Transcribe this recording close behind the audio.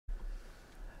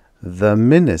The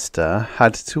Minister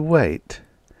Had to Wait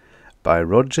by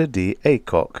Roger D.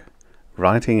 Aycock,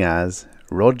 writing as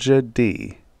Roger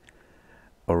D.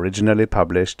 Originally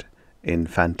published in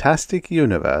Fantastic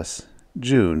Universe,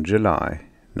 June-July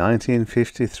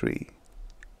 1953.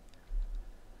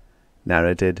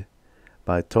 Narrated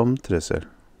by Tom Trussel.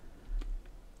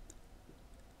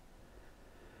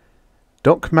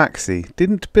 Doc Maxey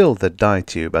didn't build the dye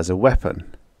tube as a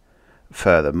weapon.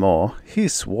 Furthermore, he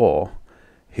swore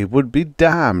he would be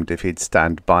damned if he'd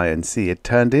stand by and see it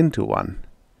turned into one.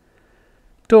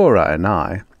 Dora and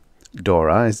I,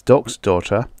 Dora is Doc's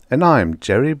daughter, and I'm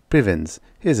Jerry Bivens,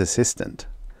 his assistant,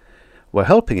 were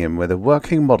helping him with a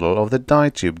working model of the dye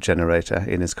tube generator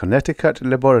in his Connecticut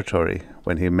laboratory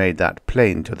when he made that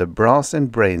plain to the brass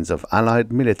and brains of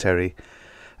Allied military,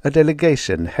 a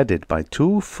delegation headed by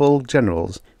 2 full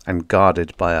generals and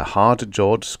guarded by a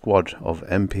hard-jawed squad of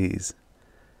MPs.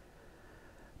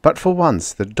 But for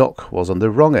once the Doc was on the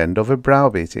wrong end of a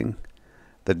browbeating.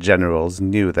 The generals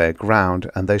knew their ground,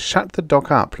 and they shut the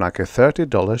Doc up like a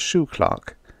 $30 shoe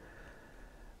clerk.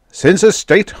 "Since a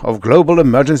state of global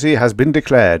emergency has been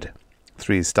declared,"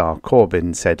 3-star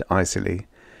Corbin said icily,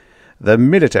 "the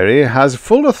military has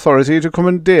full authority to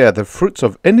commandeer the fruits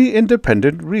of any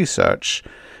independent research.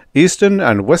 Eastern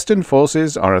and Western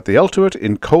forces are at the ultimate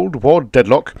in Cold War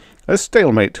deadlock, a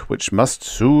stalemate which must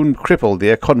soon cripple the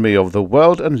economy of the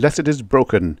world unless it is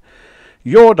broken.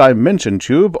 Your dimension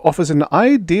tube offers an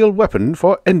ideal weapon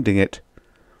for ending it."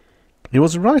 He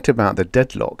was right about the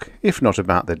deadlock, if not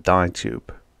about the dye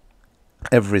tube.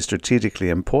 Every strategically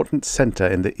important centre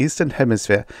in the Eastern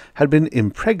Hemisphere had been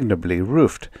impregnably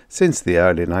roofed since the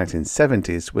early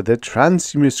 1970s with a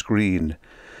transmuscreen,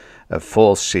 a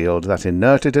force shield that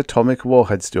inerted atomic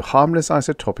warheads to harmless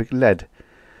isotopic lead.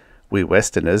 We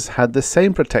Westerners had the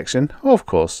same protection, of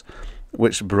course,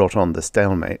 which brought on the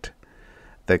stalemate.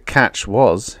 The catch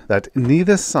was that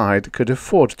neither side could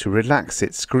afford to relax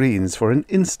its screens for an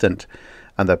instant,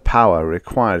 and the power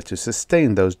required to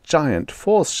sustain those giant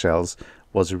force shells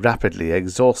was rapidly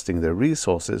exhausting the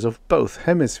resources of both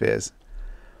hemispheres.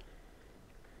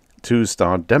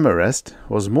 2-star Demarest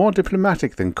was more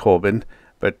diplomatic than Corbin,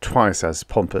 but twice as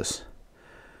pompous.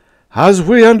 "As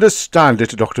we understand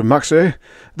it, Dr. Maxey,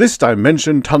 this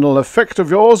dimension tunnel effect of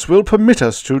yours will permit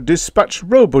us to dispatch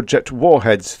robojet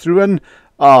warheads through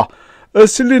a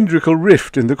cylindrical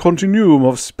rift in the continuum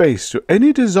of space to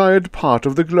any desired part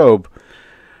of the globe.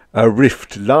 A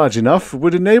rift large enough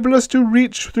would enable us to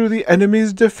reach through the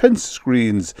enemy's defense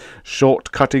screens,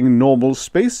 short-cutting normal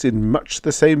space in much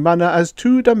the same manner as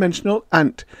 2-dimensional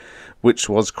ant, which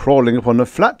was crawling upon a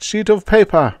flat sheet of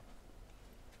paper.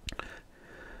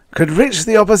 Could reach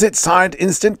the opposite side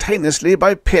instantaneously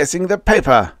by piercing the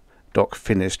paper," Doc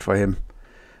finished for him,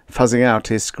 fuzzing out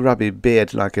his scrubby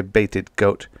beard like a baited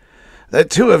goat. "The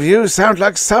two of you sound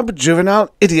like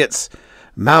sub-juvenile idiots,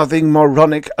 mouthing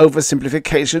moronic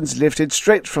oversimplifications lifted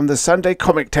straight from the Sunday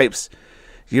comic tapes.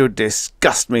 You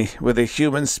disgust me with the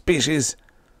human species."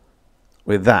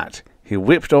 With that, he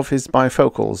whipped off his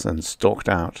bifocals and stalked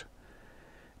out.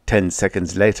 10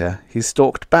 seconds later, he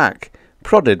stalked back,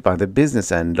 prodded by the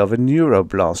business end of a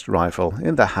neuroblast rifle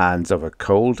in the hands of a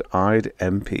cold-eyed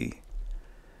MP.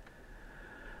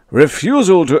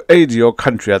 "Refusal to aid your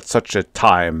country at such a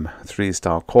time,"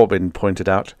 3-star Corbin pointed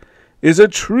out, "is a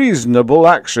treasonable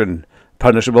action,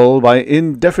 punishable by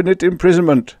indefinite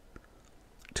imprisonment."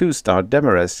 2-star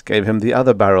Demarest gave him the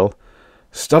other barrel.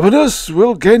 "Stubbornness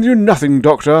will gain you nothing,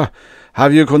 Doctor.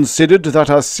 Have you considered that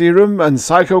our serum and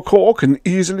psychocore can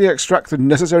easily extract the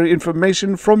necessary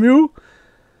information from you?"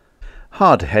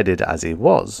 Hard-headed as he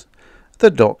was, the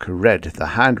Doc read the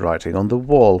handwriting on the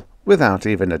wall without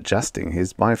even adjusting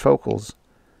his bifocals.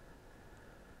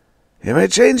 "You may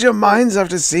change your minds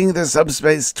after seeing the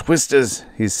subspace twisters,"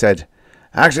 he said.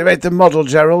 "Activate the model,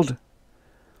 Gerald."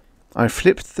 I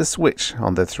flipped the switch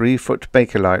on the 3-foot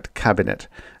Bakelite cabinet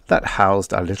that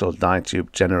housed our little dye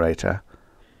tube generator.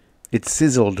 It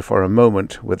sizzled for a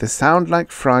moment with a sound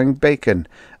like frying bacon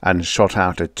and shot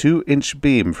out a 2-inch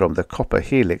beam from the copper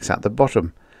helix at the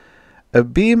bottom, a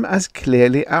beam as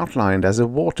clearly outlined as a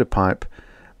water pipe,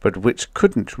 but which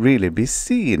couldn't really be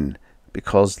seen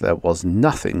because there was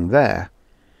nothing there.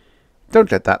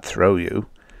 Don't let that throw you.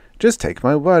 Just take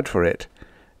my word for it.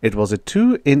 It was a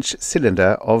 2-inch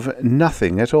cylinder of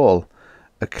nothing at all,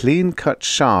 a clean-cut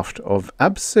shaft of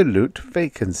absolute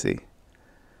vacancy.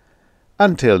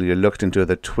 Until you looked into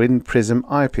the twin-prism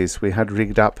eyepiece we had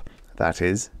rigged up, that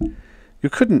is.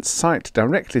 You couldn't sight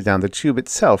directly down the tube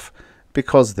itself,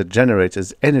 because the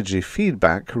generator's energy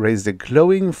feedback raised a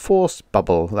glowing force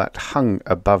bubble that hung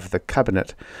above the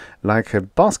cabinet like a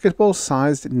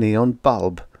basketball-sized neon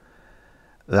bulb.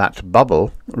 That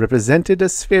bubble represented a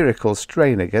spherical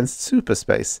strain against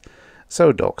superspace,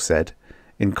 so Doc said,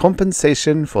 in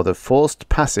compensation for the forced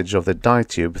passage of the dye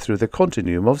tube through the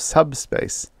continuum of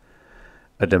subspace.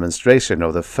 A demonstration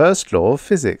of the first law of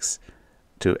physics: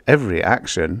 to every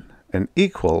action, an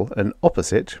equal and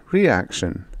opposite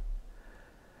reaction.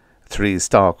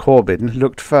 3-star Corbin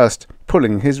looked first,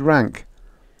 pulling his rank.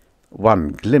 One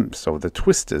glimpse of the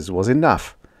twisters was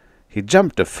enough. He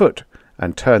jumped a foot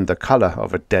and turned the colour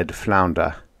of a dead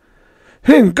flounder.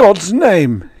 "In God's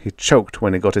name!" he choked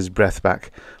when he got his breath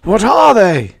back. "What are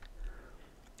they?"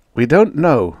 "We don't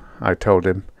know," I told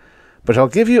him, "but I'll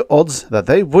give you odds that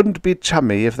they wouldn't be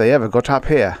chummy if they ever got up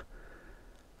here."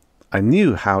 I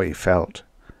knew how he felt.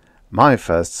 My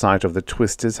first sight of the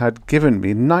twisters had given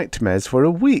me nightmares for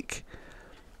a week.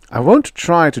 I won't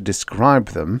try to describe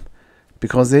them,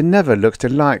 because they never looked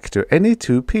alike to any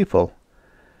two people.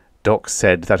 Doc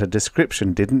said that a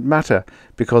description didn't matter,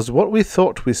 because what we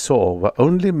thought we saw were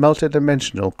only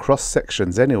multidimensional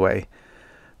cross-sections anyway.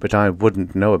 But I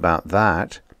wouldn't know about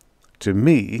that. To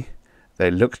me,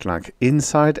 they looked like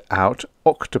inside-out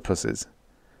octopuses.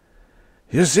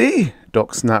 "You see,"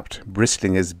 Doc snapped,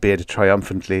 bristling his beard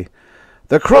triumphantly,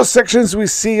 "the cross-sections we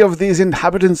see of these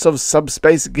inhabitants of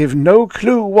subspace give no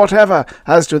clue whatever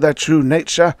as to their true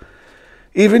nature.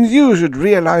 Even you should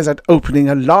realize that opening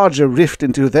a larger rift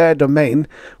into their domain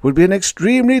would be an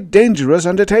extremely dangerous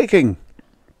undertaking."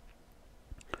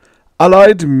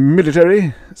 "Allied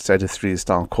military," said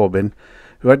 3-star Corbin,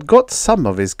 who had got some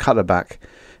of his colour back,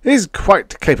 "is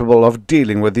quite capable of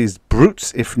dealing with these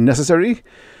brutes if necessary.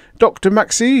 Dr.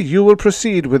 Maxey, you will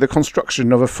proceed with the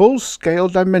construction of a full-scale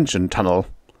dimension tunnel."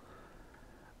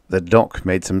 The Doc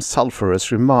made some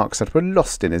sulphurous remarks that were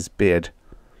lost in his beard.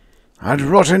 "I'd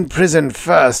rot in prison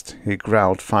first," he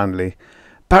growled finally,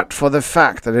 "but for the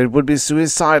fact that it would be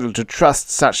suicidal to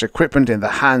trust such equipment in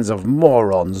the hands of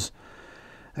morons.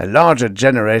 A larger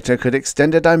generator could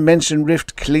extend a dimension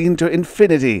rift clean to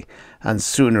infinity, and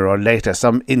sooner or later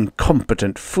some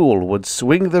incompetent fool would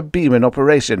swing the beam in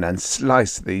operation and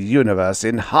slice the universe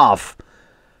in half."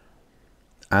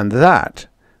 And that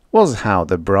was how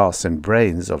the brass and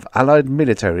brains of Allied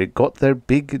military got their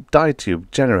big dye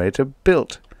tube generator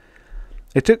built.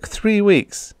 It took 3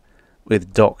 weeks,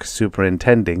 with Doc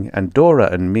superintending and Dora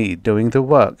and me doing the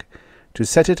work, to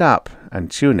set it up and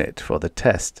tune it for the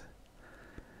test.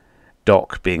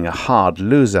 Doc, being a hard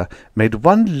loser, made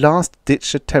one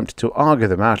last-ditch attempt to argue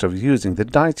them out of using the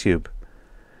dye tube.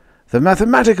 "The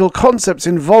mathematical concepts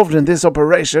involved in this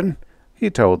operation," he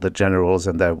told the generals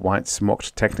and their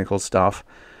white-smocked technical staff,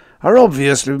 "are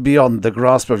obviously beyond the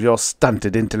grasp of your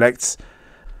stunted intellects.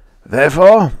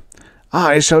 Therefore,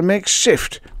 I shall make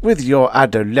shift with your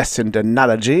adolescent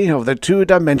analogy of the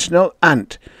two-dimensional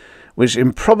ant, which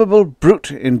improbable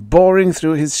brute in boring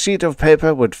through his sheet of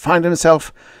paper would find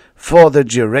himself, for the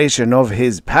duration of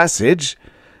his passage,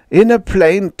 in a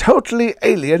plane totally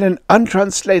alien and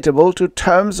untranslatable to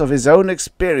terms of his own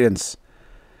experience.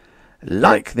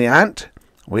 Like the ant,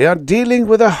 we are dealing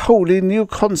with a wholly new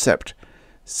concept,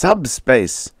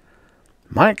 subspace.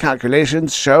 My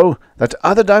calculations show that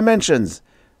other dimensions,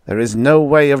 there is no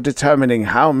way of determining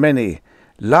how many,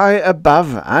 lie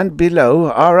above and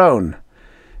below our own.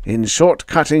 In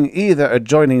short-cutting either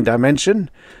adjoining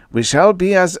dimension, we shall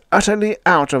be as utterly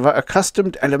out of our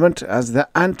accustomed element as the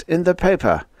ant in the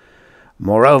paper.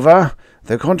 Moreover,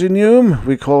 the continuum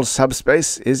we call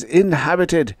subspace is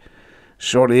inhabited.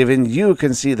 Surely even you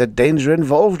can see the danger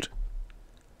involved."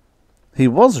 He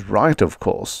was right, of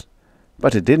course,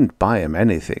 but it didn't buy him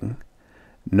anything.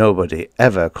 Nobody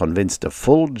ever convinced a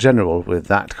full general with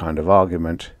that kind of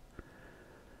argument.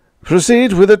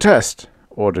 "Proceed with the test,"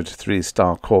 ordered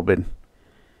 3-star Corbin.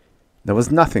 There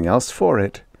was nothing else for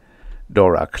it.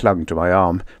 Dora clung to my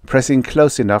arm, pressing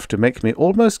close enough to make me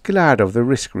almost glad of the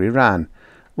risk we ran,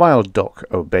 while Doc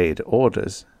obeyed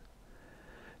orders.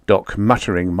 Doc,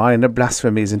 muttering minor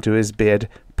blasphemies into his beard,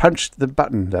 punched the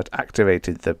button that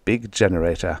activated the big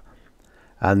generator,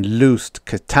 and loosed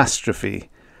catastrophe,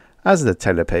 as the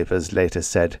telepapers later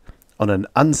said, on an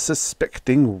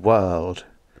unsuspecting world.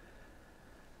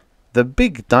 The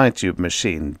big dye tube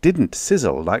machine didn't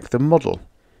sizzle like the model.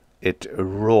 It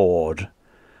roared.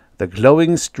 The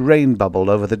glowing strain bubble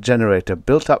over the generator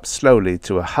built up slowly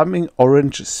to a humming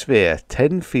orange sphere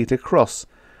 10 feet across.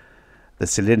 The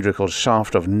cylindrical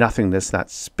shaft of nothingness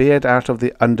that speared out of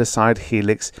the underside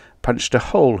helix punched a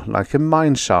hole like a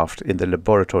mine shaft in the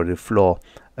laboratory floor,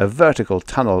 a vertical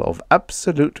tunnel of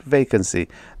absolute vacancy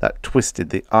that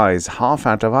twisted the eyes half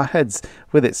out of our heads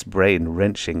with its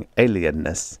brain-wrenching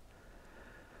alienness.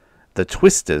 The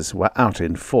twisters were out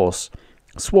in force,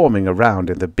 swarming around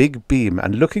in the big beam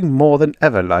and looking more than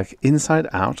ever like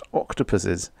inside-out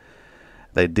octopuses.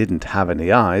 They didn't have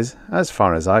any eyes, as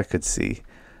far as I could see,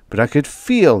 but I could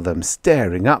feel them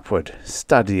staring upward,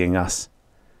 studying us.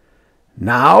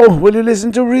 "Now, will you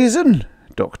listen to reason?"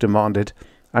 Doc demanded,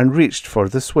 and reached for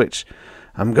the switch.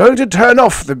 "I'm going to turn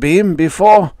off the beam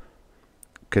before—"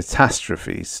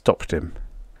 Catastrophe stopped him.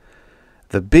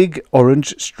 The big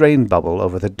orange strain bubble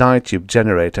over the dye-tube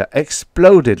generator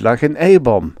exploded like an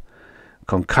A-bomb.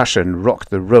 Concussion rocked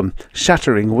the room,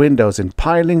 shattering windows and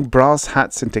piling brass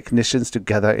hats and technicians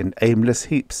together in aimless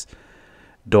heaps.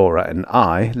 Dora and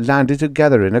I landed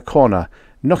together in a corner,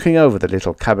 knocking over the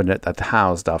little cabinet that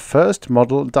housed our first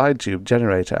model dye-tube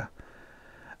generator.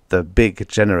 The big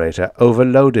generator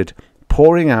overloaded,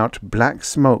 pouring out black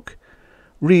smoke.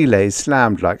 Relays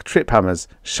slammed like trip hammers,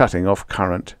 shutting off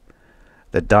current.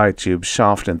 The dye-tube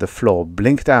shaft in the floor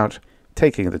blinked out,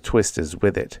 taking the twisters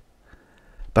with it.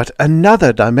 But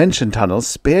another dimension tunnel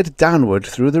speared downward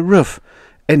through the roof,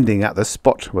 ending at the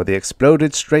spot where the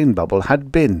exploded strain bubble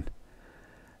had been.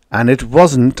 And it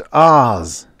wasn't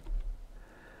ours.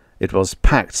 It was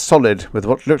packed solid with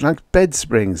what looked like bed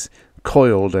springs,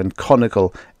 coiled and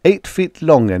conical, 8 feet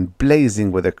long and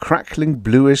blazing with a crackling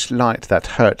bluish light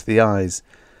that hurt the eyes.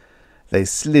 They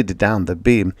slid down the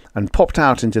beam and popped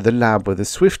out into the lab with a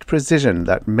swift precision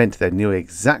that meant they knew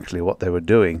exactly what they were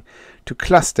doing, to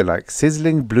cluster like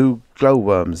sizzling blue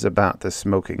glowworms about the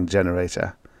smoking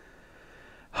generator.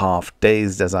 Half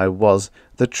dazed as I was,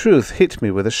 the truth hit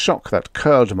me with a shock that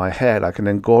curled my hair like an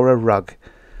Angora rug.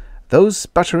 Those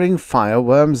sputtering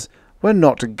fireworms were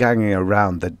not ganging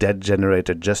around the dead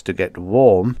generator just to get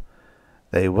warm.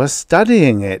 They were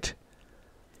studying it.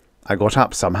 I got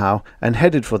up somehow and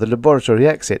headed for the laboratory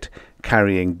exit,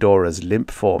 carrying Dora's limp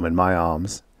form in my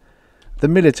arms. The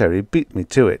military beat me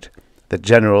to it. The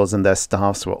generals and their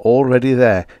staffs were already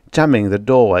there, jamming the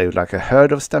doorway like a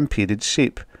herd of stampeded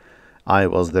sheep. I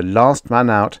was the last man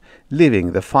out,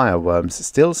 leaving the fireworms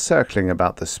still circling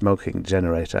about the smoking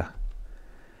generator.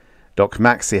 Doc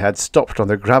Maxey had stopped on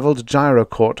the gravelled gyro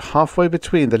court halfway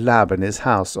between the lab and his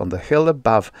house on the hill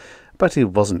above, but he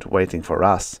wasn't waiting for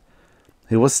us.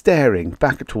 He was staring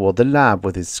back toward the lab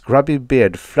with his scrubby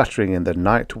beard fluttering in the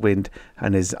night wind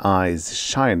and his eyes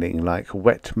shining like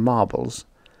wet marbles.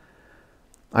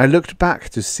 I looked back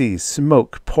to see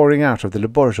smoke pouring out of the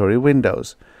laboratory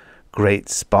windows. Great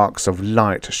sparks of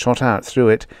light shot out through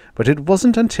it, but it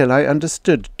wasn't until I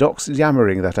understood Doc's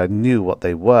yammering that I knew what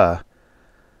they were.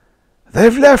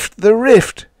 "They've left the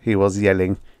rift," he was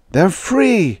yelling. "They're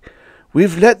free!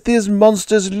 We've let these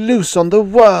monsters loose on the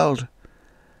world!"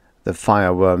 The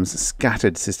fireworms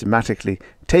scattered systematically,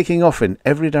 taking off in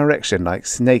every direction like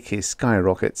snaky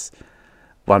skyrockets.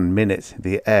 1 minute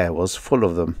the air was full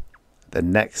of them. The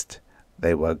next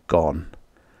they were gone.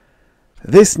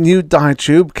 "This new dye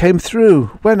tube came through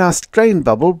when our strain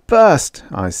bubble burst,"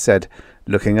 I said,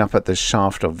 looking up at the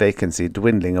shaft of vacancy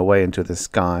dwindling away into the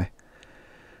sky.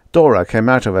 Dora came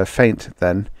out of her faint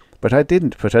then, but I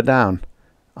didn't put her down.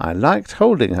 I liked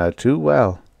holding her too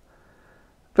well.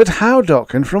 "But how,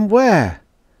 Doc, and from where?"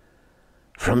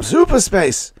 "From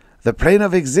superspace, the plane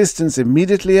of existence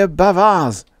immediately above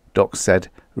ours," Doc said,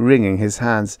 wringing his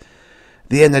hands.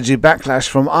 "The energy backlash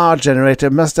from our generator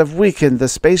must have weakened the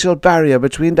spatial barrier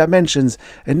between dimensions,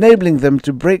 enabling them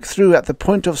to break through at the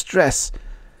point of stress."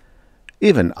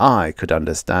 Even I could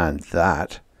understand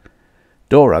that.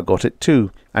 Dora got it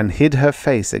too, and hid her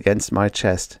face against my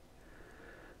chest.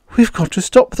 "We've got to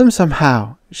stop them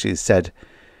somehow," she said.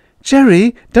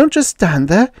 "Jerry, don't just stand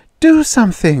there. Do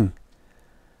something."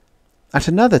 At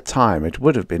another time it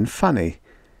would have been funny.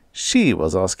 She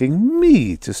was asking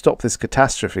me to stop this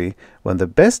catastrophe when the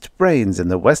best brains in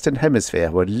the Western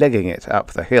Hemisphere were legging it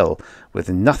up the hill with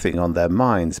nothing on their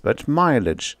minds but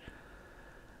mileage.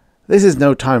 "This is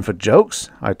no time for jokes,"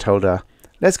 I told her.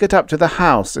 "Let's get up to the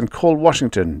house and call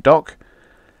Washington, Doc."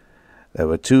 There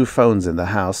were 2 phones in the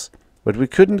house, but we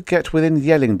couldn't get within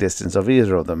yelling distance of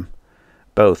either of them.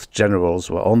 Both generals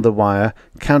were on the wire,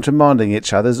 countermanding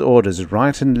each other's orders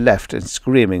right and left and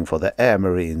screaming for the air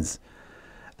marines.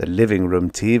 The living room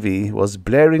TV was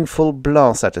blaring full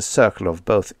blast at a circle of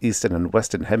both eastern and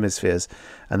western hemispheres,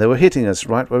 and they were hitting us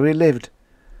right where we lived.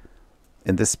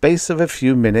 In the space of a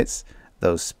few minutes,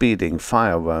 those speeding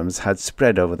fireworms had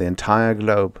spread over the entire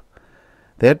globe.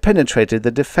 They had penetrated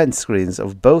the defense screens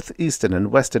of both eastern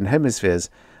and western hemispheres,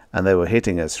 and they were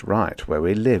hitting us right where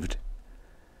we lived.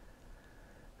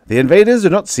 "The invaders do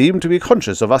not seem to be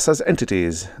conscious of us as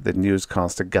entities," the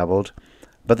newscaster gabbled,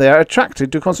 "but they are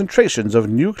attracted to concentrations of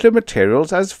nuclear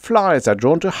materials as flies are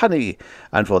drawn to honey,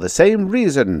 and for the same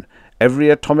reason.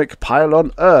 Every atomic pile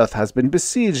on Earth has been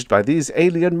besieged by these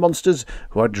alien monsters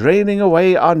who are draining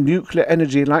away our nuclear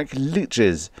energy like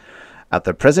leeches. At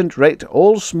the present rate,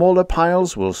 all smaller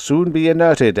piles will soon be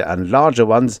inerted, and larger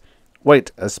ones—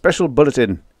 Wait, a special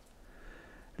bulletin.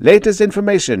 Latest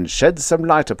information sheds some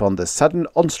light upon the sudden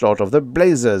onslaught of the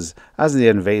Blazers, as the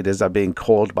invaders are being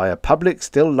called by a public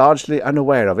still largely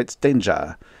unaware of its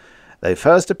danger. They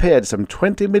first appeared some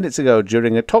 20 minutes ago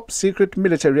during a top-secret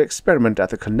military experiment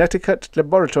at the Connecticut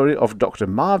laboratory of Dr.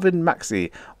 Marvin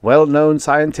Maxey, well-known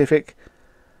scientific—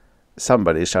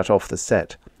 Somebody shut off the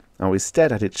set, and we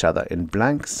stared at each other in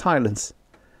blank silence.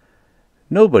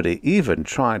 Nobody even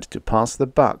tried to pass the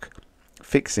buck.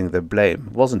 Fixing the blame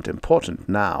wasn't important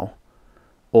now.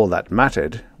 All that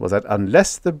mattered was that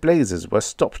unless the blazes were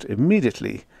stopped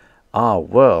immediately, our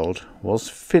world was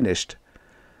finished.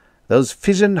 Those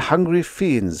fission-hungry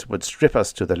fiends would strip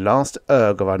us to the last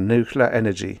erg of our nuclear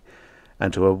energy,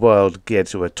 and to a world geared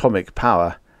to atomic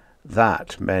power,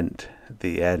 that meant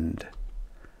the end.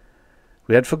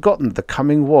 We had forgotten the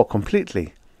coming war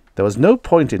completely. There was no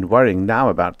point in worrying now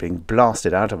about being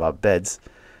blasted out of our beds.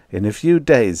 In a few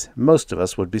days, most of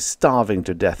us would be starving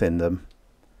to death in them.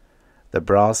 The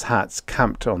brass hats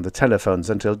camped on the telephones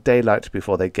until daylight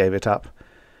before they gave it up.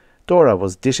 Dora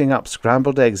was dishing up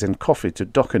scrambled eggs and coffee to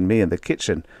Doc and me in the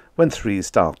kitchen when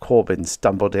 3-star Corbin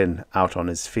stumbled in, out on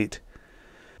his feet.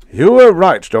 "You were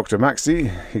right, Dr.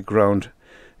 Maxey," he groaned.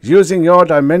 "Using your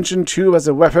dimension tube as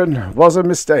a weapon was a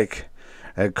mistake.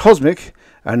 A cosmic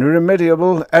and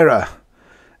irremediable error.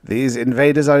 These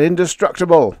invaders are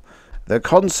indestructible. The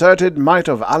concerted might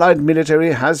of Allied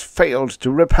military has failed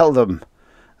to repel them.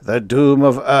 The doom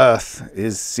of Earth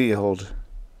is sealed."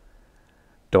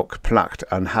 Doc plucked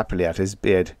unhappily at his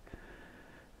beard.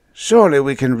 "Surely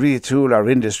we can retool our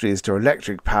industries to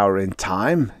electric power in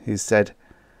time," he said.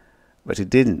 But he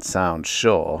didn't sound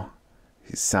sure.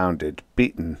 He sounded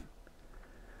beaten.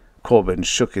 Corbin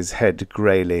shook his head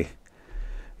greyly.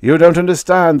 "You don't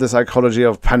understand the psychology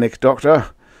of panic, Doctor.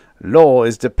 Law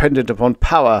is dependent upon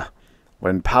power.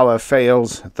 When power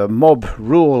fails, the mob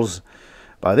rules.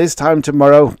 By this time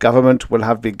tomorrow, government will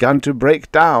have begun to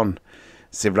break down.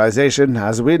 Civilization,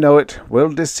 as we know it, will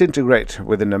disintegrate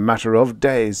within a matter of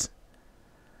days."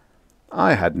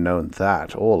 I had known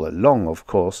that all along, of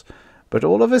course, but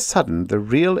all of a sudden the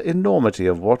real enormity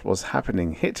of what was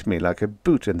happening hit me like a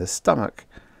boot in the stomach.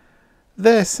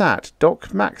 There sat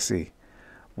Doc Maxey,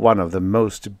 one of the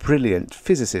most brilliant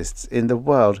physicists in the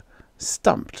world,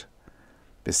 stumped.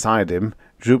 Beside him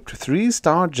drooped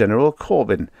 3-star General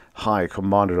Corbin, High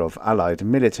Commander of Allied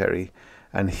military,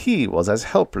 and he was as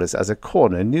helpless as a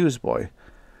corner newsboy.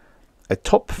 A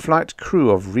top-flight crew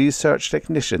of research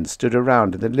technicians stood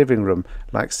around in the living room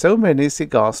like so many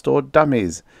cigar-store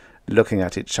dummies, looking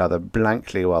at each other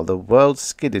blankly while the world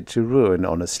skidded to ruin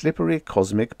on a slippery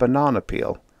cosmic banana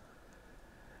peel.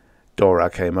 Dora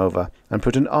came over and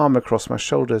put an arm across my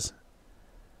shoulders.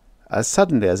 As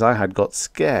suddenly as I had got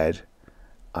scared,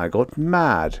 I got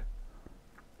mad.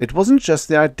 It wasn't just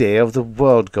the idea of the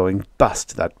world going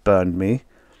bust that burned me.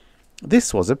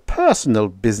 This was a personal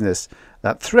business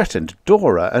that threatened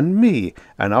Dora and me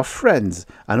and our friends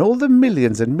and all the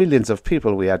millions and millions of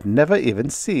people we had never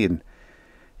even seen.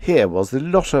 Here was the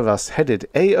lot of us headed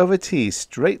A/T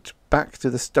straight back to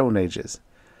the Stone Ages.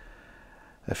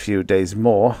 A few days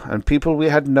more, and people we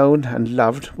had known and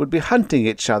loved would be hunting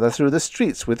each other through the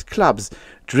streets with clubs,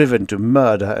 driven to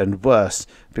murder and worse,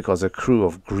 because a crew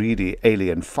of greedy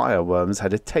alien fireworms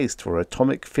had a taste for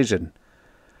atomic fission.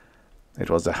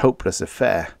 It was a hopeless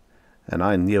affair, and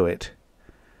I knew it.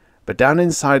 But down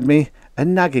inside me, a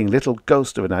nagging little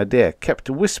ghost of an idea kept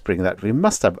whispering that we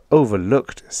must have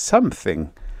overlooked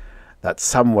something, that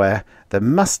somewhere there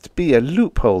must be a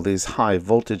loophole these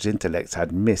high-voltage intellects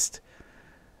had missed.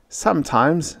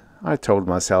 Sometimes, I told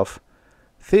myself,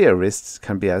 theorists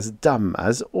can be as dumb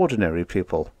as ordinary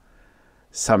people.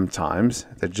 Sometimes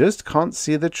they just can't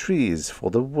see the trees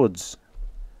for the woods.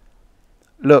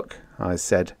 "Look," I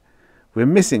said, "we're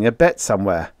missing a bet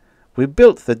somewhere. We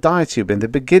built the dye tube in the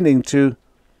beginning to—"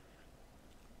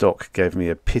 Doc gave me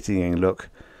a pitying look.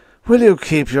 "Will you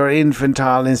keep your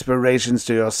infantile inspirations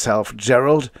to yourself,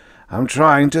 Gerald? I'm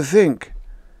trying to think."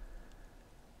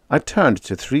 I turned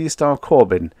to 3-star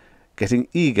Corbin, getting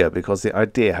eager because the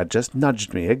idea had just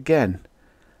nudged me again.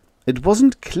 It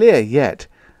wasn't clear yet,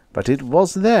 but it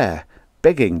was there,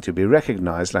 begging to be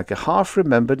recognized like a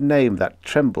half-remembered name that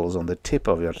trembles on the tip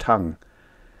of your tongue.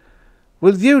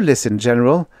 "Will you listen,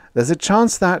 General? There's a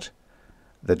chance that—"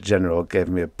 The General gave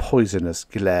me a poisonous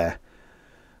glare.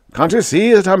 "Can't you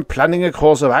see that I'm planning a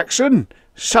course of action?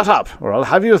 Shut up, or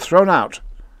I'll have you thrown out."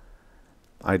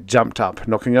 I jumped up,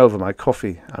 knocking over my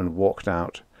coffee, and walked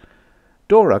out.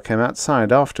 Dora came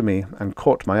outside after me and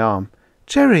caught my arm.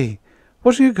 "Jerry,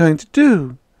 what are you going to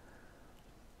do?"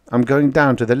 "I'm going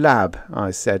down to the lab,"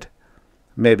 I said.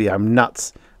 "Maybe I'm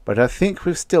nuts, but I think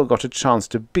we've still got a chance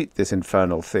to beat this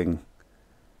infernal thing."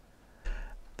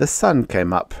 The sun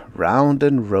came up, round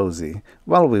and rosy,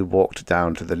 while we walked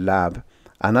down to the lab,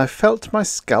 and I felt my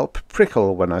scalp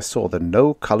prickle when I saw the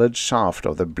no-coloured shaft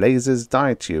of the Blazer's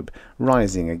dye tube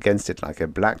rising against it like a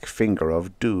black finger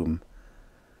of doom.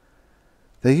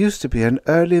 "There used to be an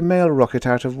early mail rocket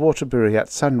out of Waterbury at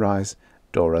sunrise,"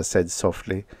 Dora said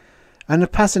softly, "and a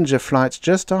passenger flight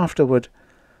just afterward.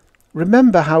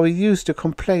 Remember how we used to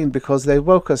complain because they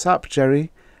woke us up,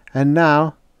 Jerry? And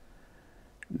now—"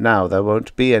 "Now there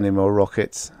won't be any more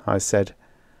rockets," I said.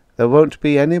 "There won't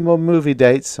be any more movie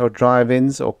dates or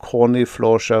drive-ins or corny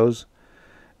floor shows.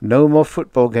 No more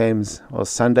football games or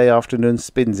Sunday afternoon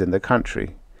spins in the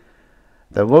country.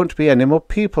 There won't be any more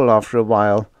people after a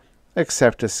while,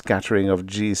 except a scattering of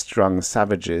G-strung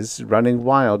savages running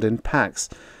wild in packs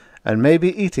and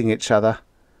maybe eating each other.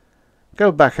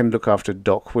 Go back and look after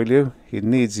Doc, will you? He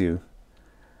needs you."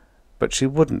 But she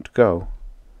wouldn't go.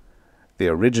 The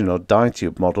original dye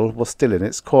tube model was still in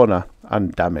its corner,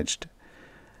 undamaged.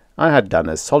 I had done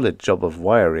a solid job of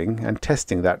wiring and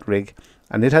testing that rig,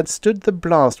 and it had stood the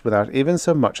blast without even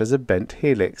so much as a bent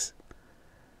helix.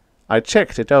 I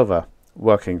checked it over,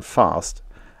 working fast,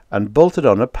 and bolted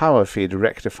on a power feed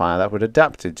rectifier that would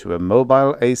adapt it to a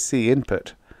mobile AC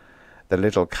input. The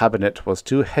little cabinet was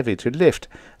too heavy to lift,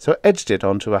 so edged it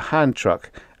onto a hand truck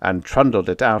and trundled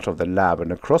it out of the lab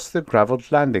and across the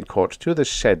gravelled landing court to the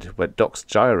shed where Doc's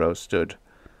gyro stood.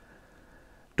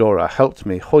 Dora helped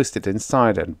me hoist it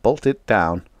inside and bolt it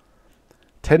down.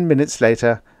 10 minutes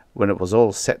later, when it was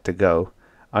all set to go,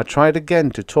 I tried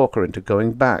again to talk her into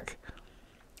going back.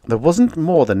 There wasn't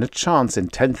more than a chance in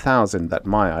 10,000 that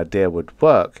my idea would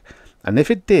work, and if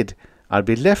it did, I'd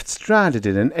be left stranded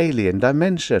in an alien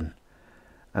dimension.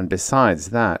 And besides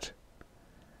that,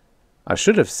 I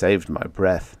should have saved my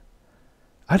breath.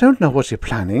 "I don't know what you're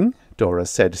planning," Dora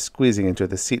said, squeezing into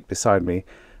the seat beside me,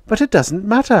 "but it doesn't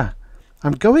matter.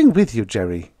 I'm going with you,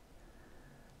 Jerry."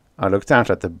 I looked out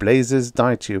at the Blazer's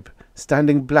dye tube,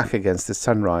 standing black against the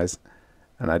sunrise,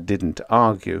 and I didn't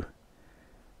argue.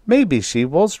 Maybe she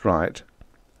was right.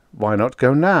 Why not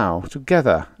go now,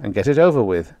 together, and get it over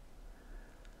with?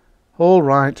 "All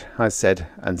right," I said,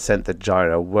 and sent the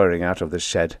gyro whirring out of the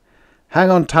shed.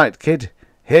 "Hang on tight, kid.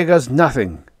 Here goes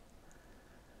nothing."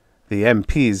 The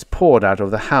MPs poured out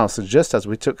of the house just as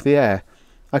we took the air.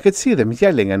 I could see them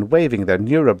yelling and waving their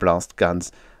neuroblast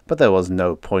guns, but there was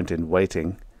no point in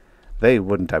waiting. They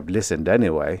wouldn't have listened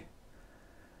anyway.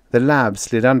 The lab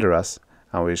slid under us,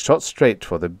 and we shot straight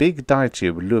for the big dye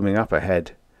tube looming up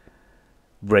ahead.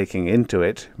 Breaking into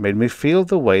it made me feel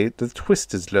the way the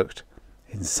twisters looked.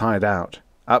 Inside out,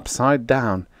 upside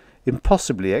down,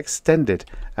 impossibly extended,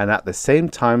 and at the same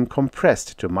time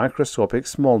compressed to microscopic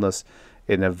smallness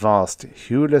in a vast,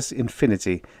 hueless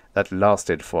infinity that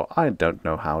lasted for I don't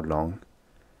know how long.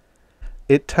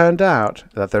 It turned out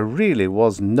that there really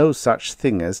was no such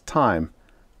thing as time,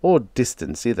 or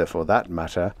distance either for that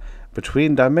matter,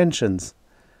 between dimensions.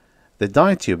 The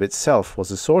dye tube itself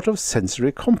was a sort of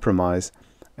sensory compromise,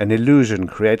 an illusion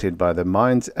created by the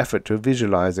mind's effort to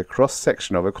visualize a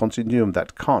cross-section of a continuum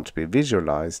that can't be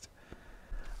visualized.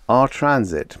 Our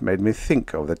transit made me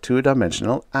think of the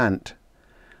two-dimensional ant.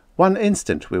 One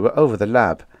instant we were over the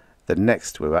lab, the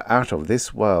next we were out of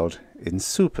this world, in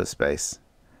superspace.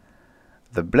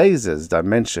 The Blazer's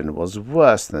dimension was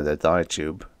worse than the dye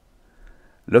tube.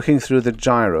 Looking through the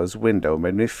gyro's window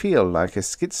made me feel like a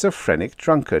schizophrenic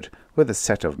drunkard with a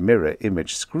set of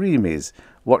mirror-image screamies,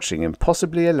 watching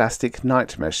impossibly elastic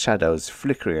nightmare shadows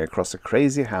flickering across a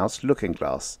crazy house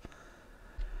looking-glass.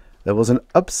 There was an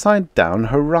upside-down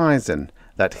horizon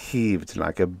that heaved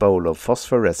like a bowl of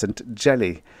phosphorescent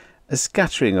jelly, a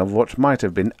scattering of what might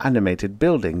have been animated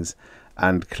buildings,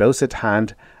 and close at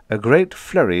hand a great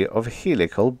flurry of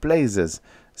helical blazers,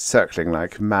 circling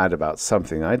like mad about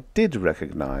something I did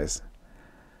recognize.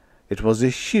 It was a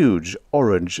huge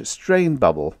orange strain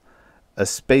bubble, a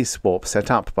space warp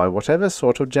set up by whatever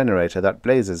sort of generator that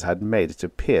Blazers had made to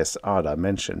pierce our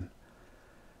dimension.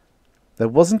 There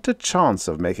wasn't a chance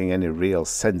of making any real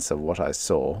sense of what I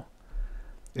saw.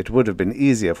 It would have been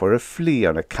easier for a flea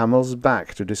on a camel's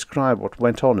back to describe what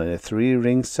went on in a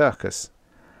three-ring circus.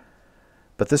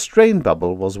 But the strain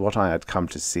bubble was what I had come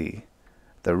to see.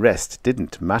 The rest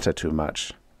didn't matter too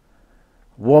much.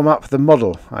 "Warm up the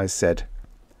model," I said.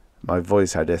 My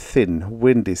voice had a thin,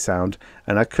 windy sound,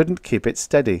 and I couldn't keep it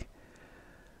steady.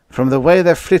 From the way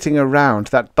they're flitting around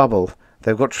that bubble,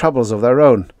 they've got troubles of their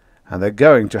own, and they're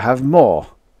going to have more."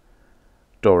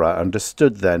 Dora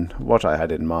understood then what I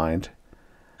had in mind.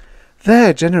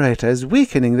 "Their generator is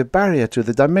weakening the barrier to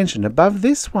the dimension above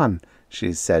this one,"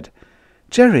 she said.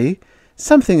 "Jerry,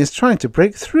 something is trying to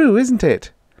break through, isn't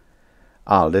it?"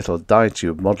 Our little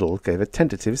dye-tube model gave a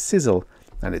tentative sizzle,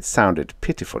 and it sounded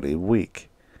pitifully weak.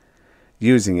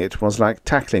 Using it was like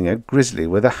tackling a grizzly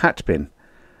with a hat-pin,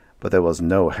 but there was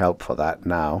no help for that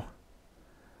now.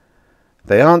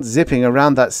 "They aren't zipping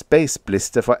around that space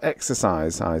blister for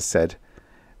exercise," I said.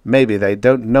 "Maybe they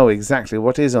don't know exactly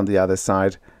what is on the other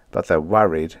side, but they're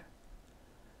worried."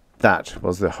 That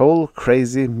was the whole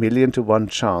crazy 1,000,000 to 1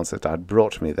 chance that had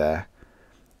brought me there.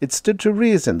 It stood to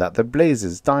reason that the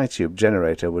Blazes' dye-tube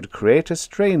generator would create a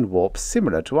strain warp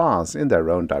similar to ours in their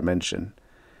own dimension.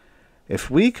 If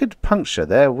we could puncture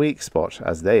their weak spot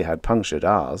as they had punctured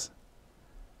ours.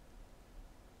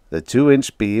 The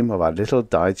 2-inch beam of our little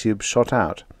dye-tube shot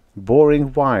out,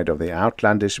 boring wide of the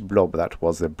outlandish blob that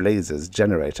was the Blazes'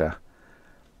 generator.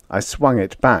 I swung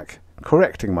it back,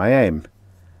 correcting my aim,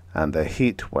 and the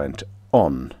heat went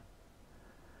on.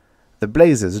 The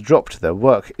Blazes dropped their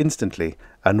work instantly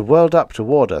and whirled up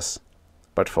toward us,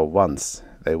 but for once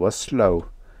they were slow.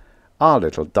 Our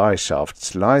little dye shaft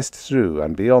sliced through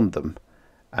and beyond them,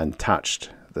 and touched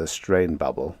the strain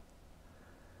bubble.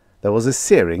 There was a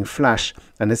searing flash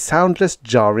and a soundless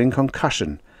jarring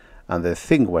concussion, and the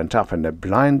thing went up in a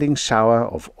blinding shower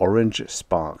of orange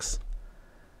sparks.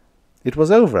 It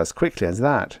was over as quickly as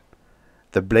that.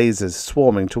 The Blazes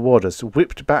swarming toward us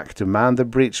whipped back to man the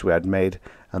breach we had made,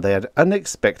 and they had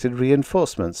unexpected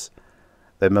reinforcements.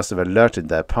 They must have alerted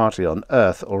their party on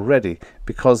Earth already,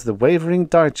 because the wavering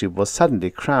dye-tube was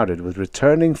suddenly crowded with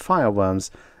returning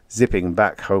fireworms, zipping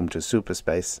back home to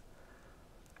superspace.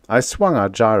 I swung our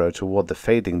gyro toward the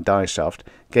fading dye shaft,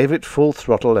 gave it full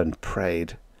throttle, and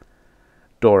prayed.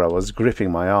 Dora was gripping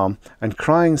my arm and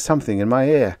crying something in my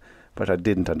ear, but I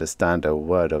didn't understand a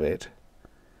word of it.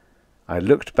 I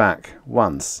looked back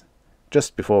once,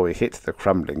 just before we hit the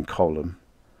crumbling column.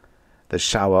 The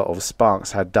shower of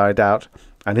sparks had died out,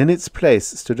 and in its place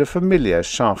stood a familiar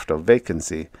shaft of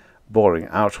vacancy, boring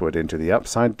outward into the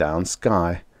upside-down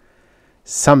sky.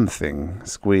 Something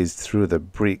squeezed through the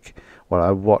break while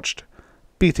I watched,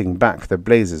 beating back the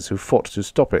Blazes who fought to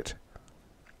stop it.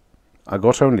 I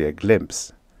got only a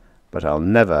glimpse, but I'll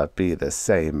never be the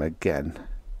same again.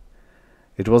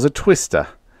 It was a twister,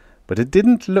 but it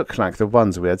didn't look like the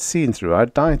ones we had seen through our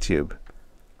dye-tube.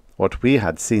 What we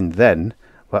had seen then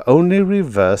were only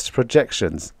reversed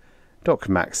projections, Doc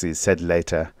Maxey said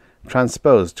later,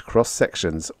 transposed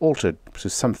cross-sections altered to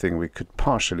something we could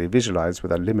partially visualize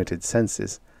with our limited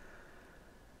senses.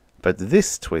 But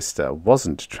this twister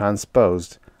wasn't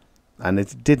transposed, and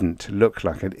it didn't look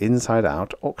like an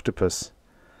inside-out octopus.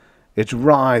 It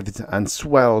writhed and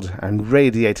swelled and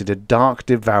radiated a dark,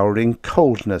 devouring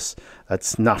coldness that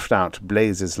snuffed out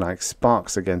blazes like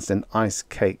sparks against an ice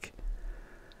cake.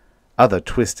 Other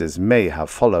twisters may have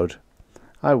followed.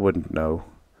 I wouldn't know.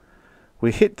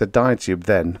 We hit the dye-tube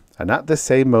then, and at the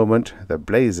same moment the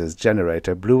Blazes'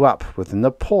 generator blew up with an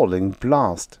appalling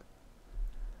blast.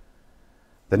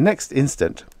 The next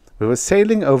instant we were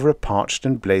sailing over a parched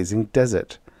and blazing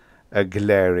desert, a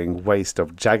glaring waste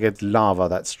of jagged lava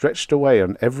that stretched away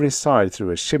on every side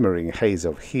through a shimmering haze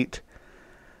of heat.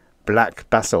 Black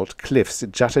basalt cliffs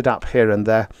jutted up here and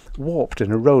there, warped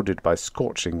and eroded by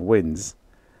scorching winds.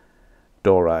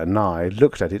 Dora and I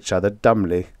looked at each other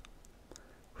dumbly.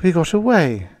 "We got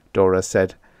away," Dora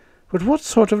said. "But what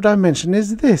sort of dimension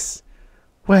is this?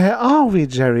 Where are we,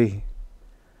 Jerry?"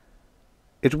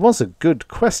 It was a good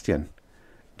question.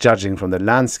 Judging from the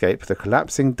landscape, the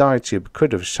collapsing dye-tube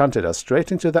could have shunted us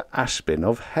straight into the ash-bin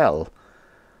of hell.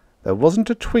 There wasn't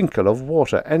a twinkle of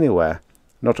water anywhere,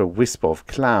 not a wisp of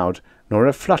cloud, nor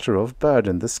a flutter of bird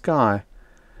in the sky.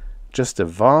 Just a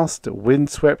vast,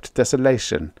 wind-swept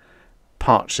desolation,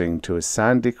 parching to a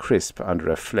sandy crisp under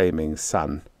a flaming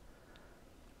sun.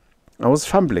 I was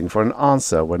fumbling for an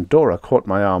answer when Dora caught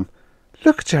my arm.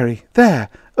 "Look, Jerry, there,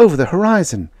 over the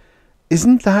horizon.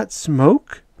 Isn't that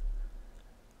smoke?"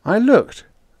 I looked,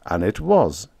 and it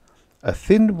was. A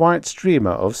thin white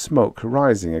streamer of smoke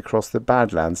rising across the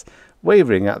Badlands,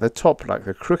 wavering at the top like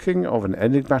the crooking of an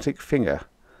enigmatic finger.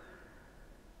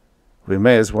 "We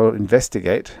may as well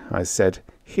investigate," I said,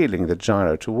 heeling the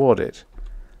gyro toward it.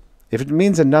 "If it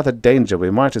means another danger, we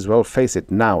might as well face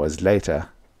it now as later."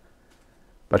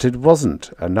 But it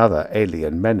wasn't another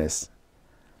alien menace.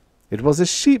 It was a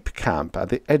sheep camp at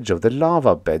the edge of the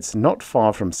lava beds not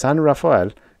far from San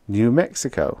Rafael, New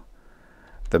Mexico.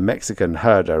 The Mexican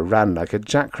herder ran like a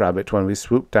jackrabbit when we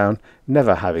swooped down,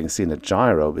 never having seen a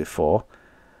gyro before.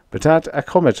 But at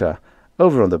Acomita,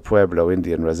 over on the Pueblo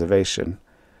Indian Reservation,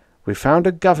 we found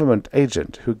a government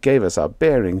agent who gave us our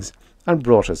bearings and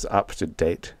brought us up to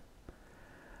date.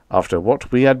 After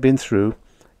what we had been through,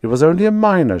 it was only a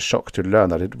minor shock to learn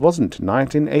that it wasn't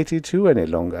 1982 any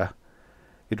longer.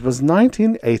 It was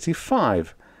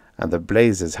 1985, and the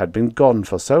blazes had been gone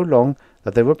for so long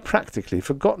that they were practically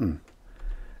forgotten.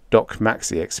 Doc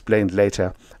Maxey explained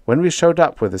later, when we showed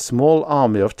up with a small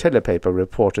army of telepaper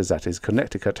reporters at his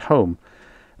Connecticut home,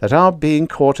 that our being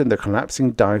caught in the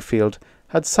collapsing dye field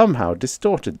had somehow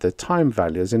distorted the time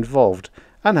values involved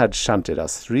and had shunted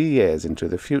us 3 years into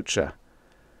the future.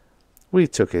 We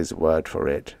took his word for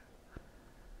it.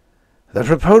 "The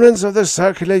proponents of the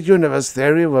circular universe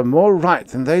theory were more right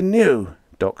than they knew,"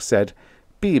 Doc said,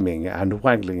 beaming and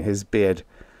waggling his beard.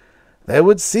 "There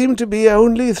would seem to be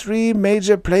only 3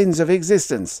 major planes of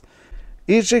existence,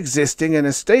 each existing in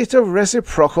a state of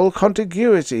reciprocal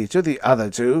contiguity to the other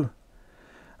 2.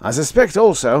 I suspect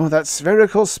also that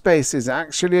spherical space is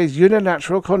actually a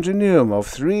unilateral continuum of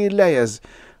 3 layers,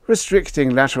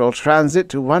 restricting lateral transit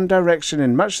to one direction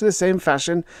in much the same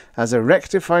fashion as a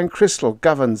rectifying crystal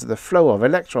governs the flow of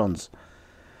electrons.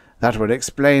 That would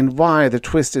explain why the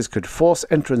twisters could force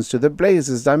entrance to the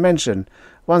blazes dimension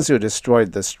once you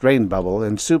destroyed the strain bubble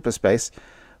in superspace,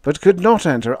 but could not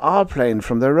enter our plane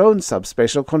from their own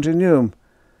subspatial continuum."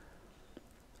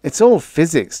 "It's all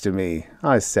physics to me,"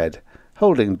 I said,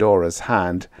 holding Dora's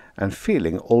hand and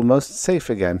feeling almost safe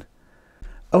again.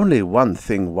 "Only one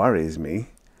thing worries me.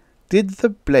 Did the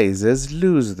blazers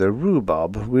lose the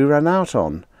rhubarb we ran out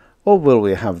on, or will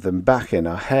we have them back in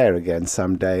our hair again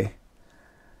some day?"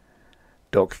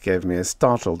 Doc gave me a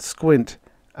startled squint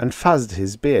and fuzzed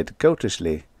his beard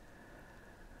goatishly.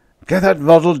 "Get that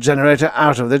model generator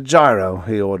out of the gyro,"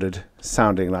 he ordered,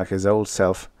 sounding like his old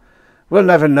self. "We'll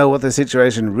never know what the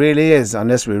situation really is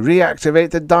unless we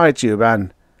reactivate the dye tube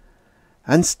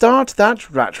and start that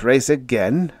rat race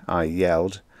again," I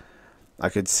yelled. I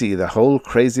could see the whole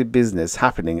crazy business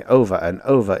happening over and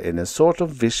over in a sort of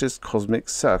vicious cosmic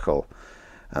circle,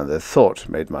 and the thought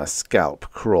made my scalp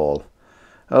crawl.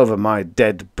 "Over my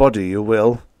dead body, you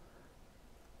will."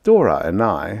 Dora and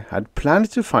I had planned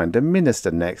to find a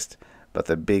minister next, but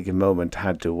the big moment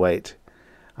had to wait.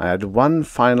 I had one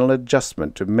final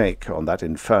adjustment to make on that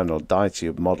infernal dye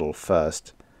tube model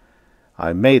first.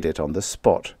 I made it on the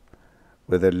spot,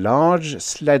 with a large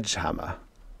sledgehammer.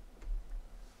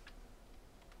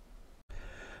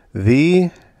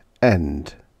 The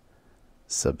end.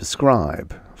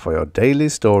 Subscribe for your daily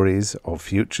stories of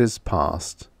futures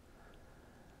past.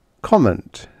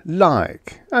 Comment,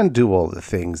 like, and do all the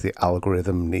things the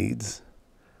algorithm needs.